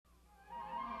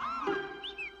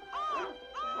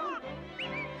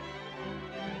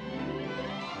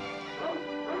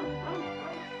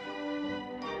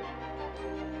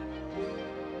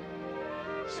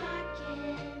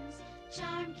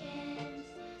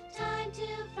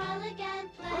frolic and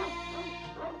play.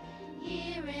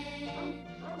 Here in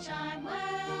Charm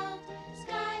World,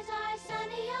 skies are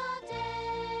sunny all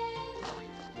day.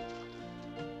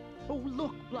 Oh,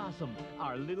 look, Blossom,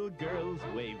 our little girl's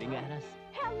waving at us.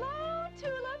 Hello,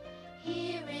 Tulip.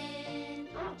 Here in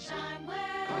Charm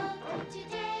World,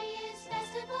 today is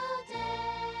Festival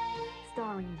Day.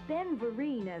 Starring Ben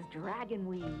Vereen as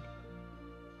Dragonweed.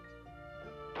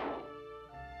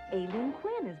 Aileen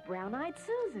Quinn as Brown-Eyed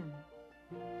Susan.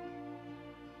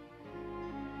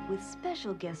 With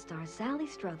special guest star Sally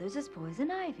Struthers as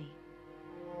Poison Ivy.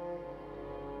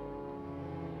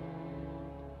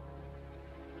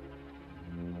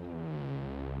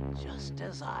 Just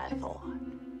as I thought.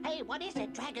 Hey, what is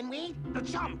it, Dragonweed? The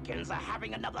Charmkins are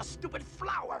having another stupid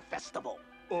flower festival.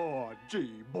 Oh,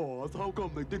 gee, boss, how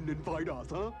come they didn't invite us,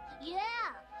 huh? Yeah,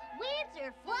 weeds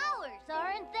are flowers,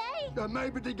 aren't they?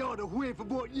 Maybe they got a whiff of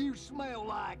what you smell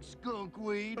like,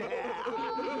 skunkweed.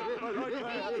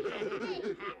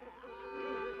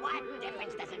 What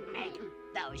difference does it make?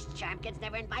 Those Charmkins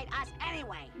never invite us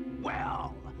anyway.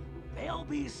 Well, they'll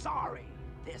be sorry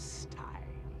this time.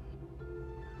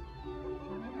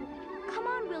 Come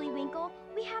on, Willy Winkle.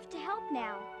 We have to help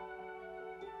now.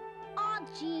 Aw,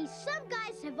 gee, some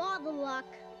guys have all the luck.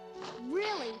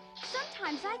 Really?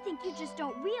 Sometimes I think you just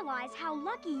don't realize how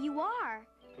lucky you are.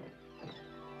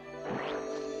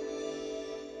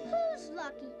 Who's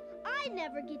lucky? I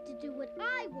never get to do what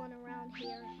I want around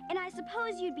here. And I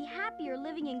suppose you'd be happier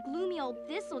living in gloomy old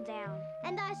Thistledown.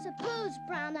 And I suppose,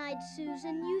 Brown-Eyed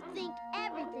Susan, you think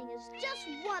everything is just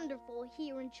wonderful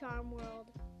here in Charm World.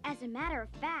 As a matter of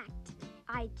fact,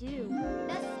 I do.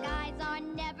 The skies are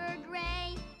never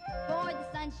gray, for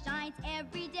the sun shines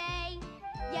every day.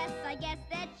 Yes, I guess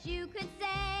that you could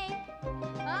say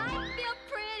I feel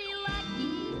pretty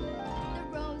lucky. The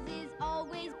roses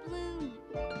always bloom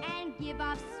and give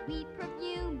off sweet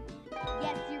perfume.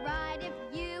 Yes, you're right if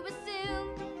you assume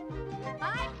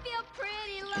I feel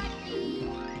pretty lucky.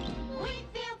 We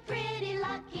feel pretty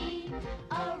lucky.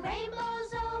 A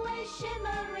rainbow's always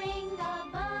shimmering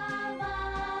above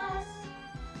us.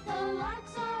 The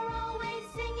larks are always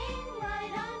singing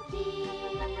right on key.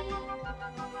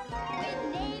 With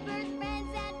neighbors,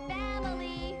 friends, and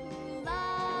family who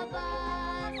love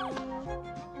us.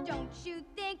 Don't you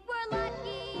think we're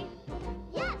lucky?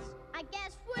 Yes, I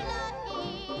guess we're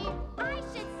lucky. I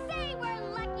should say we're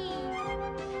lucky.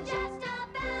 Just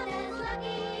about as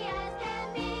lucky as can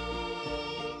be.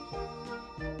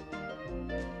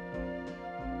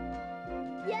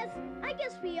 Yes, I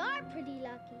guess we are pretty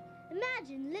lucky.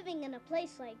 Imagine living in a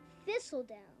place like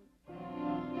Thistledown.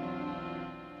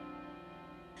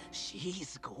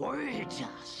 She's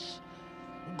gorgeous.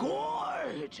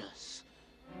 Gorgeous.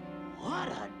 What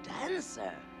a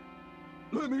dancer.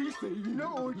 Let me see.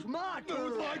 No, it's my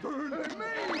turn. It's my turn.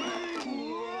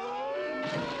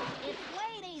 It's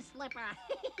Lady Slipper.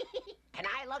 Can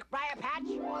I look, Briar Patch?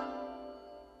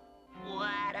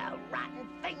 What a rotten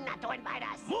thing not to invite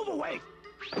us. Move away!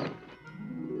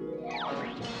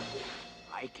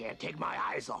 I can't take my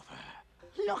eyes off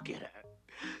her. Look at her.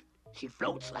 She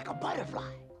floats like a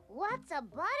butterfly. What's a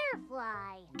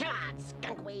butterfly? Come on,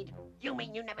 Skunkweed. You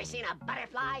mean you've never seen a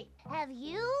butterfly? Have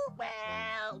you?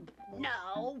 Well,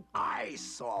 no. I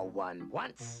saw one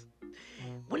once.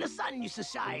 When the sun used to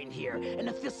shine here and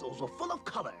the thistles were full of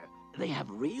color, they have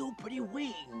real pretty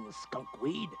wings,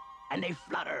 Skunkweed. And they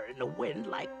flutter in the wind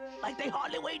like they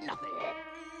hardly weigh nothing.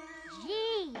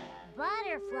 Gee,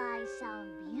 butterflies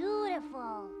sound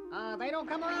beautiful. They don't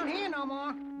come around here no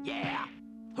more. Yeah,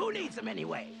 who needs them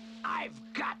anyway? I've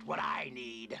got what I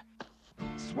need.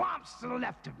 Swamps to the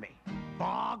left of me,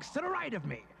 bogs to the right of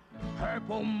me,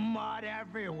 purple mud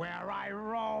everywhere I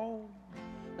roam.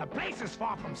 The place is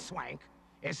far from swank.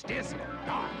 It's dismal,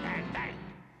 dark, and dank.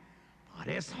 But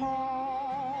it's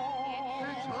home.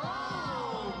 It's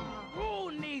home.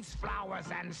 Who needs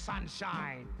flowers and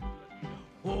sunshine?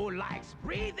 Who likes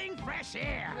breathing fresh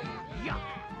air? Yuck!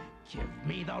 Give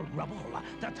me the rubble,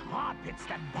 the tar pits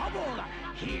that bubble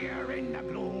here in the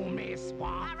gloomy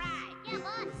swamp. All right, yeah,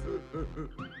 boss.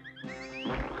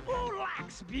 Who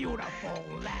likes beautiful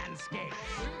landscapes?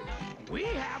 We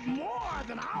have more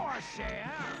than our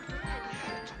share.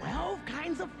 12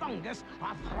 kinds of fungus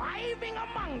are thriving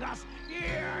among us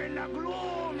here in the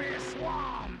gloomy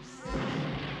swamps.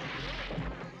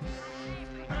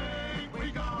 Hey,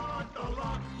 we got the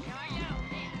luck.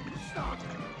 Stuck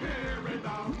here in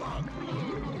the muck.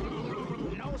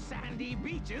 No sandy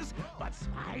beaches, but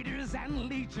spiders and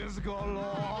leeches galore.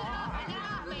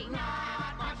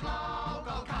 Not much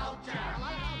local culture.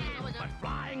 But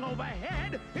flying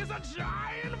overhead is a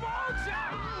giant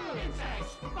vulture.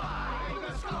 Insects by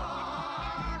the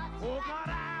score.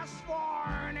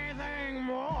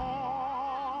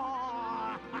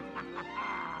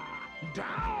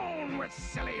 Down with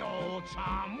silly old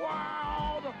Charm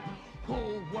World.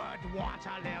 Who would want to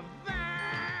live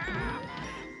there?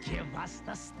 Give us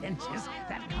the stenches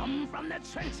that come from the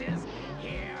trenches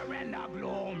here in the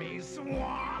gloomy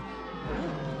swamp.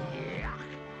 Yuck.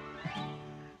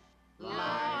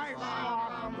 Life's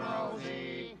far from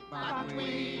rosy, but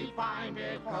we find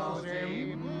it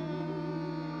cozy.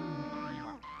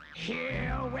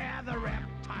 Here where the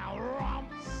reptile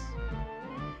romps.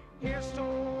 Here's to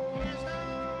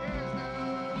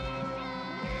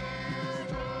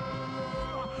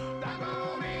the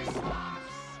gloomy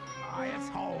swamps. It's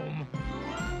home.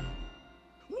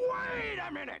 Wait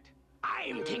a minute.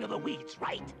 I'm king of the weeds,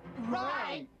 right?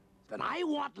 Right. Then I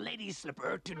want Lady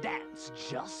Slipper to dance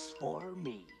just for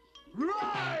me.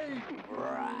 Right!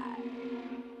 Right.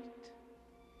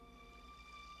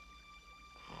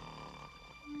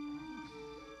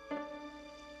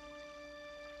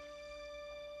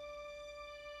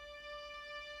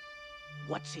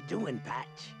 What's he doing, Patch?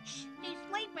 Shh, he's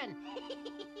sleeping.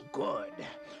 Good.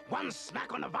 One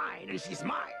smack on the vine and she's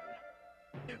mine.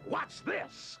 Watch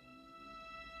this.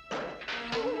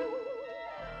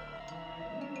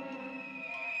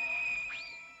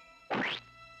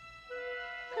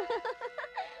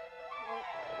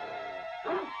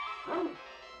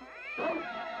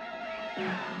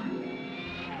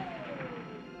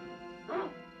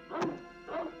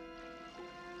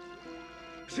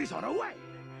 She's on her way.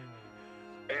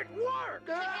 It worked!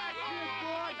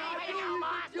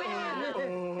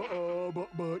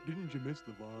 But didn't you miss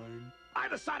the vine? I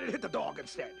decided to hit the dog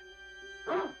instead.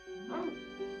 Jumpin'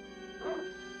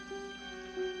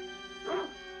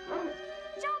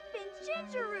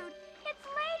 Gingerroot! It's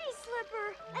Lady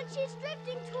Slipper! And she's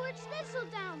drifting towards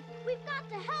Thistledown. We've got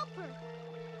to help her.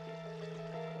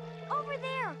 Over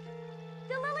there!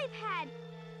 The lily pad!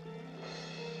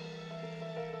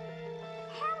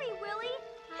 Hurry, Willie!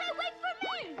 Hey, wait for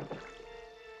me!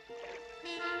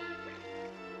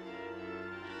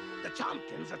 The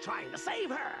Charmkins are trying to save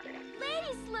her.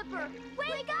 Lady Slipper!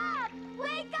 Wake up!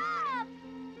 Wake up!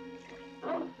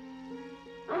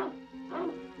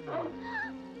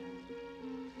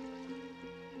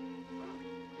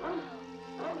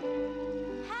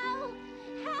 Help!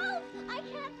 Help! I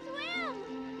can't swim!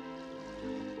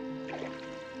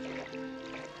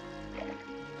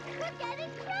 We're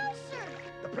getting closer!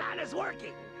 The plan is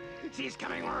working. She's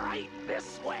coming right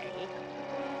this way.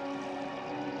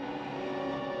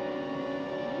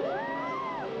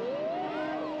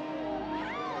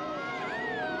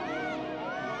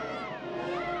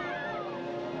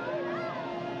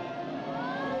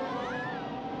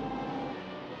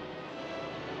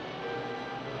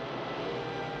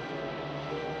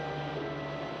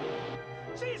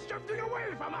 She's drifting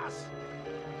away from us.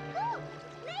 Look!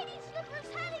 Lady Slipper's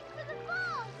heading for the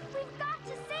falls! We've got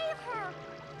to save her!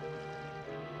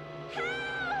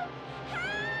 Help!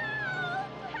 Help!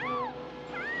 Help!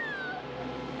 Help!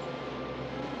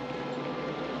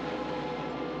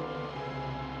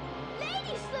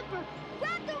 Lady Slipper!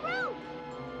 Grab the rope!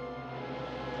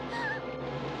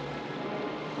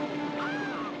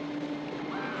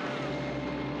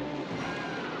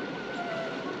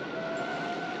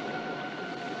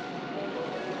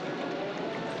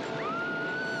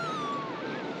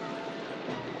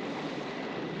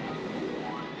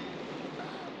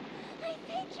 I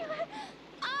think you...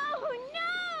 Oh,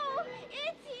 no!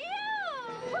 It's you!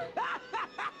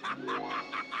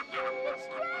 It's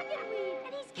Dragonweed,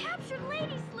 and he's captured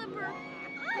Lady Slipper.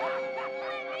 Oh, let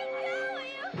me go,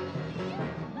 you!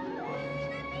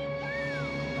 Let me go!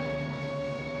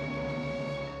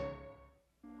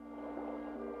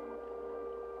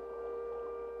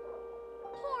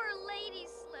 Poor Lady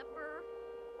Slipper.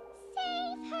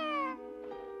 Save her!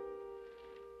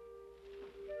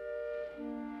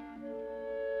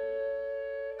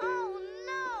 Oh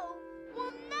no!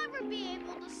 We'll never be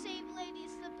able to save Lady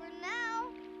Slipper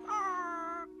now.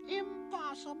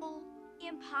 Impossible.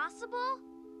 Impossible?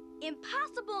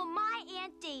 Impossible, my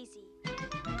Aunt Daisy.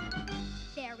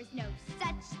 There is no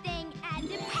such thing as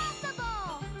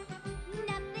impossible!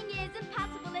 Nothing is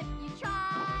impossible if you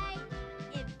try.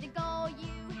 If the goal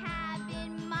you have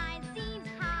in mind seems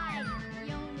high,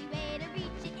 the only way to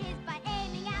reach it is by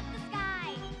aiming at the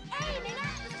sky. Aiming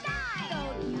at the sky!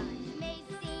 Though the odds may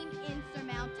seem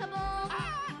insurmountable,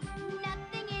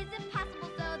 nothing is impossible,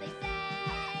 so they say.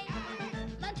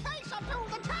 Let's face up to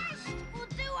the test. We'll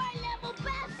do our level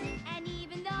best. And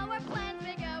even though our plans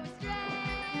may go astray,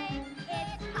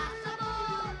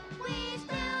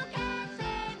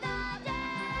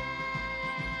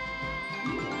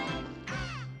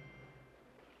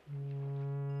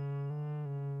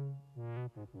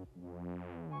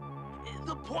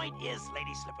 point is,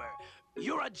 Lady Slipper,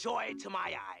 you're a joy to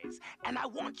my eyes, and I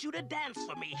want you to dance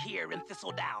for me here in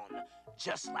Thistledown,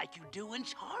 just like you do in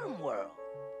Charm World.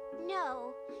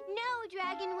 No,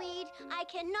 Dragonweed, I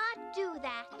cannot do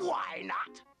that. Why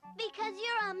not? Because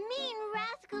you're a mean,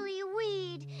 rascally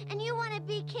weed, and you want to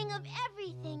be king of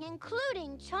everything,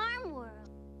 including Charm World.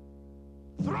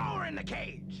 Throw her in the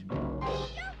cage.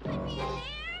 Don't put me in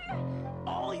there!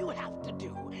 All you have to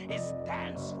do is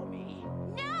dance for me.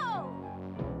 No!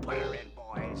 Put her in,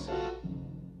 boys.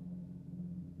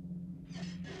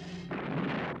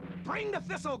 Bring the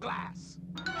thistle glass.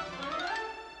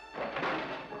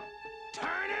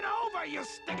 Turn it over, you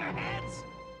stickerheads!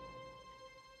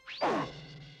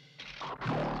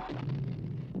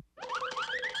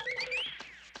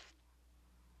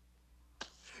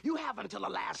 You have until the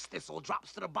last thistle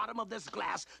drops to the bottom of this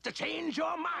glass to change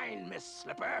your mind, Miss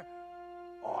Slipper.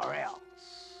 Or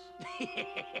else.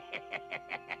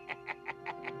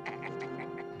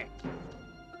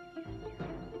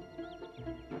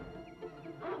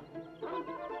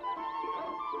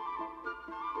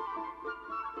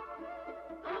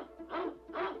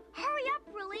 Hurry up,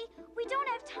 Willie. We don't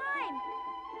have time.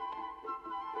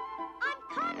 I'm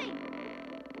coming.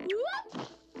 Whoop!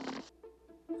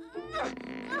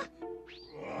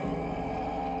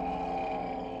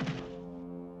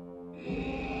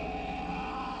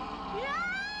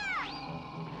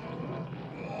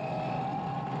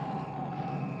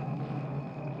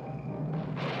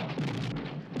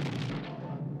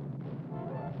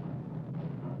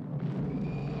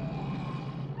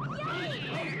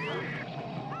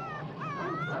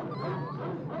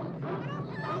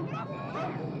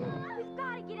 We've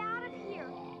got to get out of here.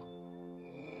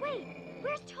 Wait,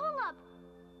 where's Tulip?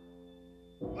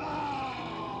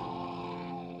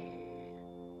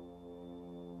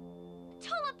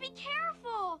 Tulip, be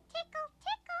careful. Tickle,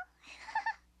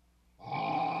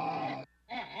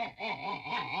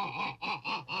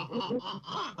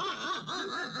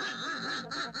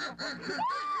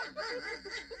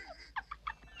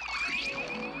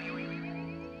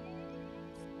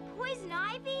 Poison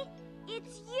Ivy,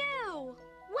 it's you.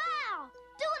 Wow,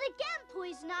 do it again,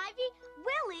 Poison Ivy.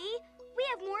 Willie, we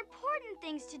have more important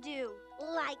things to do.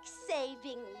 Like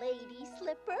saving Lady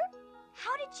Slipper?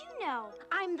 How did you know?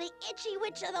 I'm the Itchy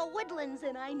Witch of the Woodlands,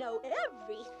 and I know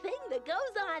everything that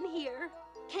goes on here.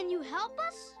 Can you help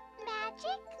us?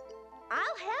 Magic?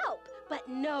 I'll help, but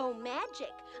no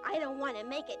magic. I don't want to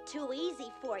make it too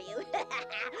easy for you.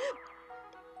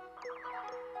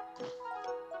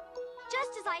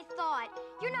 Just as I thought,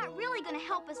 you're not really going to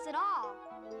help us at all.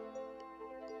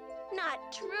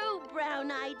 Not true,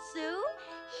 Brown-Eyed Sue.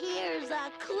 Here's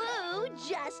a clue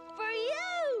just for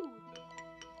you.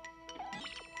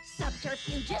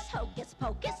 Subterfugeous, hocus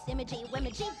pocus, imagey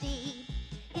wimagey dee.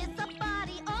 Is a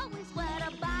body always what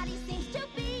a body seems to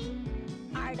be?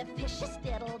 Artificious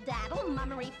diddle daddle,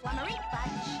 mummery flummery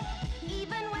fudge.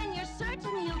 Even when you're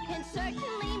certain, you can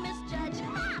certainly misjudge.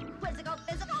 Ha! Quizzical,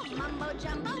 physical, mumbo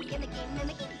jumbo, gimmicky,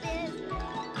 mimicky biz.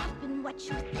 Often what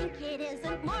you think it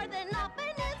isn't more than often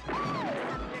is.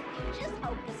 Subterfugeous,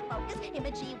 hocus pocus,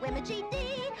 imagey wimagey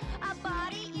dee. A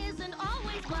body isn't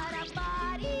always what a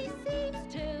body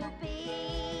seems to be.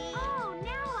 Oh,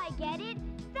 now I get it.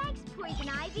 Thanks, Poison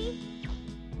Ivy.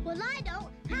 Well, I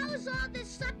don't. How is all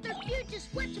this subterfugeous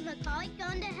whatchamacallit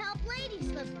going to help Lady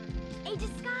Slipper? A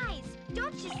disguise.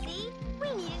 Don't you see? We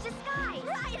need a disguise.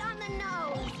 Right on the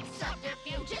nose.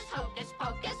 Subterfugeous, hocus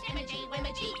pocus, imagey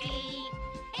wimagey dee.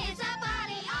 Is a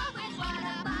body always what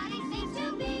a body seems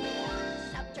to be?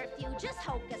 Subterfugeous,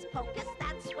 hocus pocus,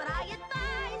 that's what I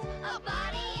advise. A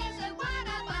body isn't what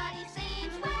a body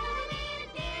seems when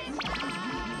in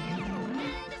disguise.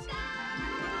 In disguise.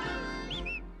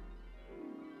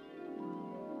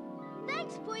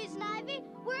 Thanks, Poison Ivy,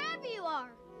 wherever you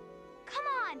are. Come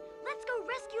on, let's go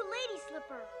rescue Lady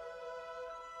Slipper.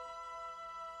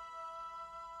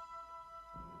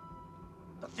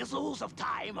 The thistles of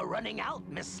time are running out,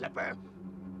 Miss Slipper.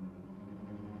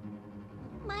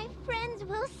 My friends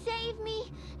will save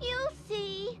me. You'll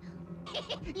see.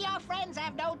 Your friends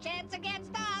have no chance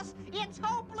against us. It's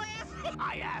hopeless.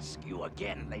 I ask you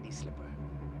again, Lady Slipper.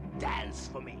 Dance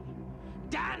for me.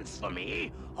 Dance for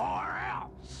me, or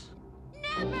else.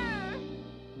 Never!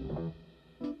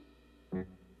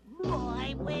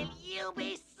 Boy, will you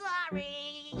be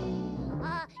sorry.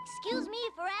 Excuse me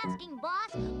for asking,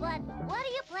 boss, but what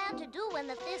do you plan to do when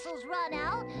the thistles run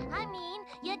out? I mean,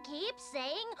 you keep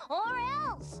saying, or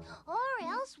else. Or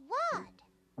else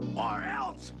what? Or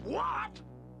else what?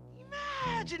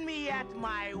 Imagine me at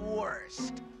my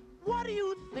worst. What do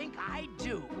you think I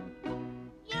do?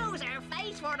 Use her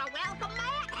face for the welcome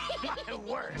mat. My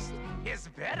worst is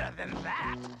better than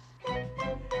that.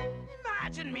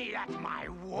 Imagine me at my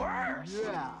worst.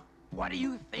 Yeah. What do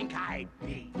you think I'd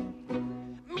be?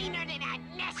 Meaner than a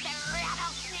nest of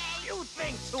rattlesnakes. You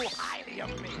think too highly of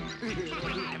me.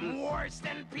 I'm worse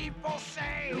than people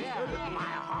say. My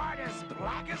heart is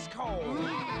black as coal.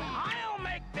 I'll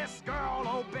make this girl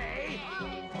obey.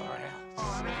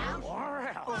 Or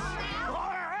else.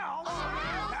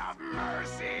 Have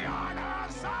mercy on her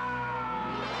soul.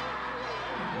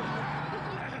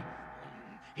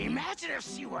 Imagine if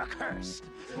she were cursed,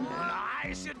 and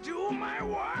I should do my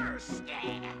worst.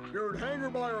 You'd hang her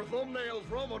by her thumbnails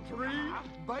from a tree?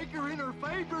 Bake her in her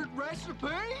favorite recipe?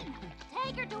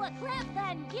 Take her to a cliff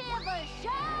and give a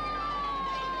show.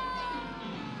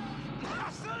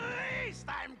 That's the least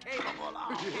I'm capable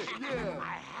of. Yeah.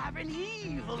 I have an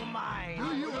evil mind. Do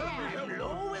you ever? I'm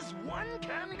low as one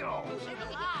can go.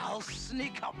 I'll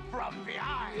sneak up from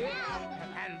behind.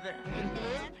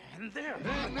 And then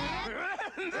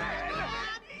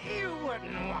you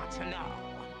wouldn't want to know.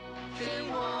 She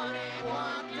wouldn't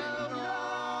want to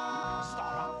know.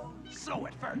 Start off slow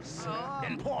at first,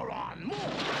 then pour on more.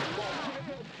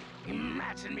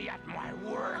 Imagine me at my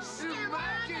worst.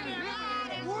 Imagine him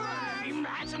at work.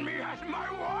 Imagine me at my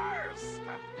worst.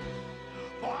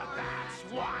 For that's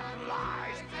what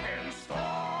lies in store.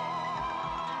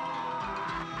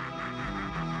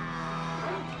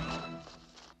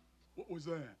 What was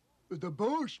that? The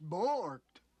bush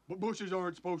barked. But bushes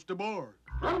aren't supposed to bark.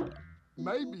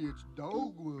 Maybe it's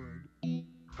dogwood.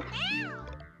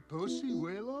 Pussy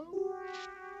willow?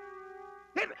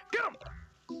 Get him!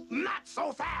 Not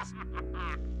so fast!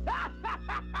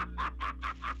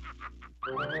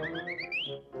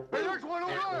 Hey, there's one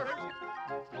over there.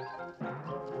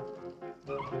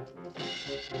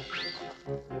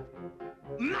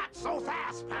 Not so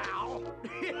fast, pal!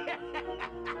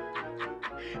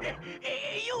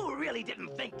 You really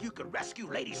didn't think you could rescue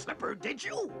Lady Slipper, did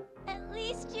you? At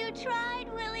least you tried,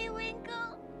 Willy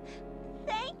Winkle.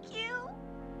 Thank you.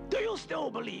 Do you still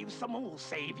believe someone will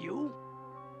save you?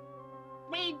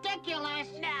 Ridiculous.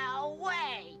 No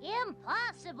way.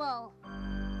 Impossible.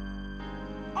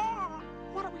 Oh,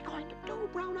 what are we going to do,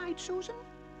 Brown-Eyed Susan?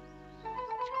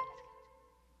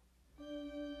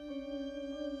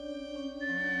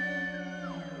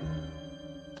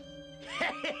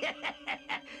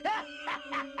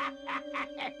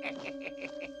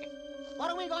 What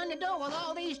are we going to do with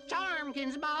all these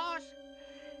Charmkins, boss?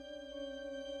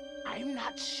 I'm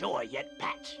not sure yet,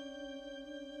 Patch.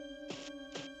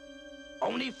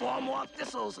 Only 4 more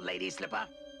thistles, Lady Slipper.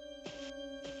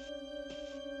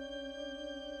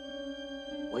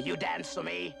 Will you dance for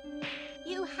me?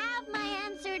 You have my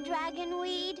answer,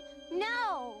 Dragonweed.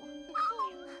 No.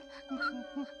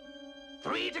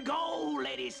 3 to go,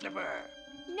 Lady Slipper.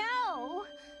 No.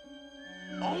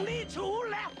 Only 2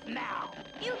 left now.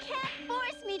 You can't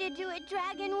force me to do it,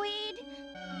 Dragonweed.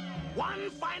 1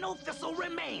 final thistle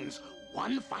remains.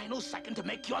 1 final second to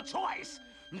make your choice.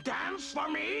 Dance for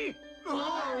me?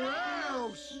 Or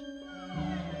else.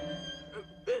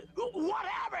 What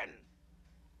happened?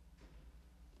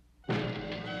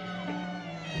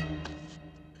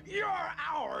 Your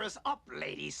hour is up,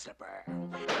 Lady Slipper.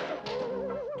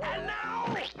 And now...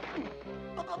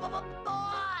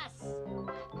 Boss!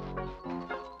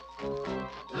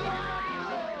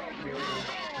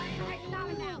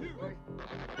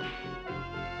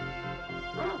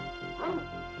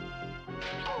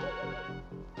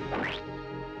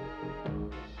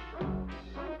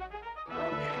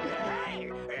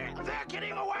 Hey! They're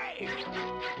getting away!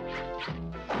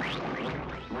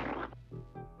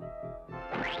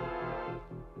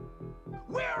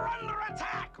 We're under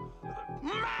attack!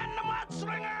 Man the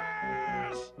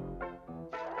mudslingers!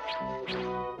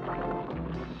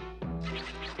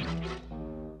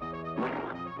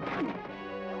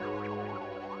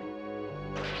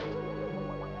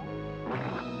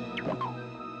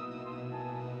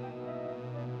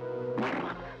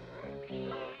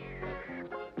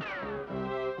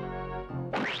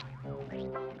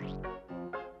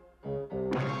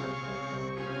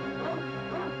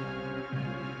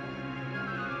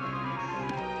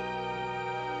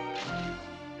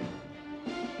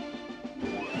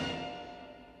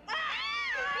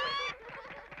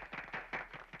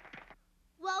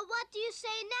 Well, what do you say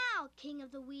now, King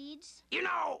of the Weeds? You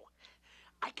know,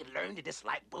 I could learn to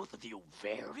dislike both of you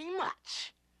very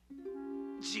much.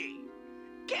 Gee,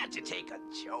 can't you take a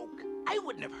joke? I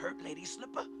wouldn't have hurt Lady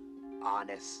Slipper.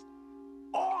 Honest.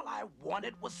 All I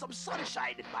wanted was some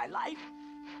sunshine in my life.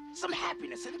 Some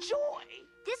happiness and joy.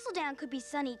 Thistledown could be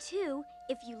sunny, too,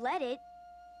 if you let it.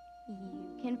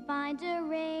 You can find a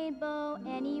rainbow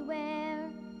anywhere,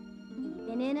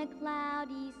 even in a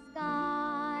cloudy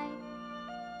sky.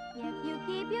 If you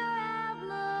keep your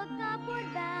outlook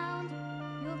upward bound,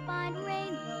 you'll find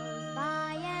rainbows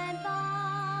by and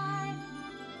by.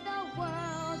 The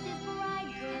world is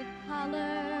bright with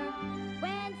color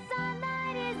when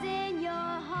sunlight is in your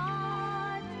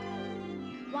heart.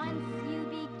 Once you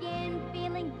begin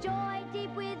feeling joy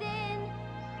deep within,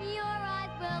 your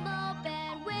eyes will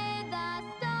open with a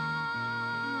start.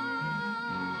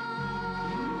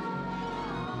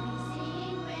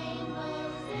 Seeing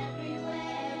rainbows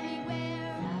everywhere,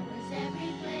 flowers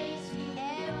every place you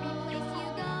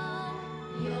go.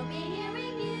 You'll be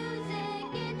hearing music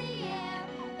in the air.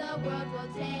 The world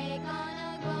will take on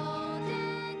a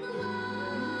golden glow.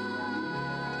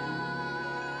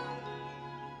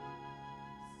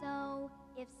 So,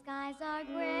 if skies are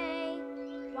gray,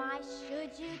 why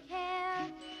should you care?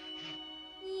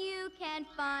 You can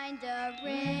find a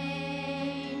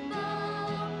rainbow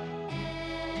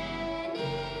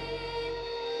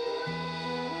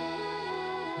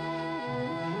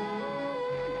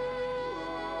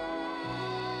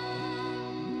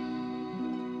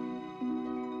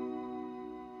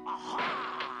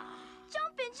Aha!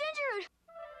 Jump in, Gingerhood!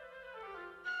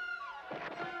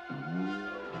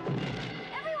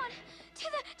 Everyone, to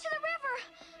the river!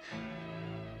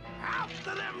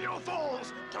 After them, you fools!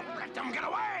 Don't let them get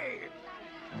away!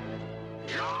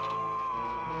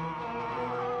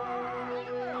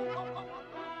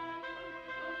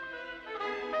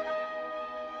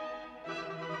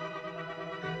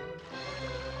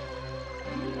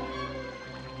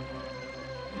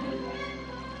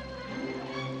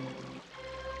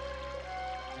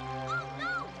 Oh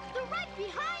no! They're right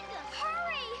behind us!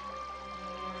 Hurry!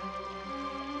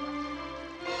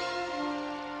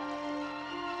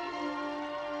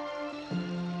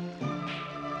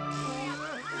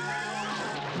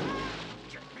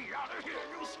 Get me out of here,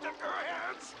 you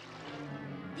stickerheads!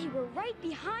 They were right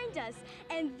behind us,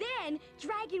 and then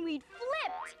Dragonweed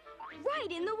flipped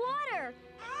right in the water.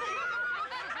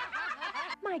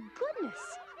 My goodness,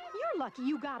 you're lucky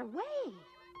you got away.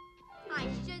 I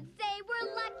should say we're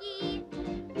lucky.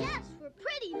 Yes, we're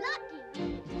pretty lucky.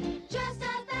 Just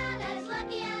about as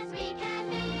lucky as we can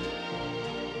be.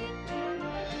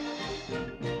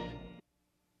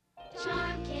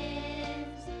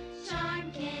 Charmkins,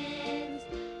 Charmkins,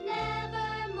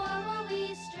 nevermore will we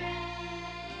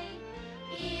stray.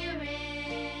 Here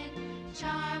in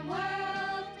Charm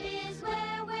World is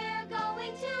where we're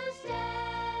going to stay.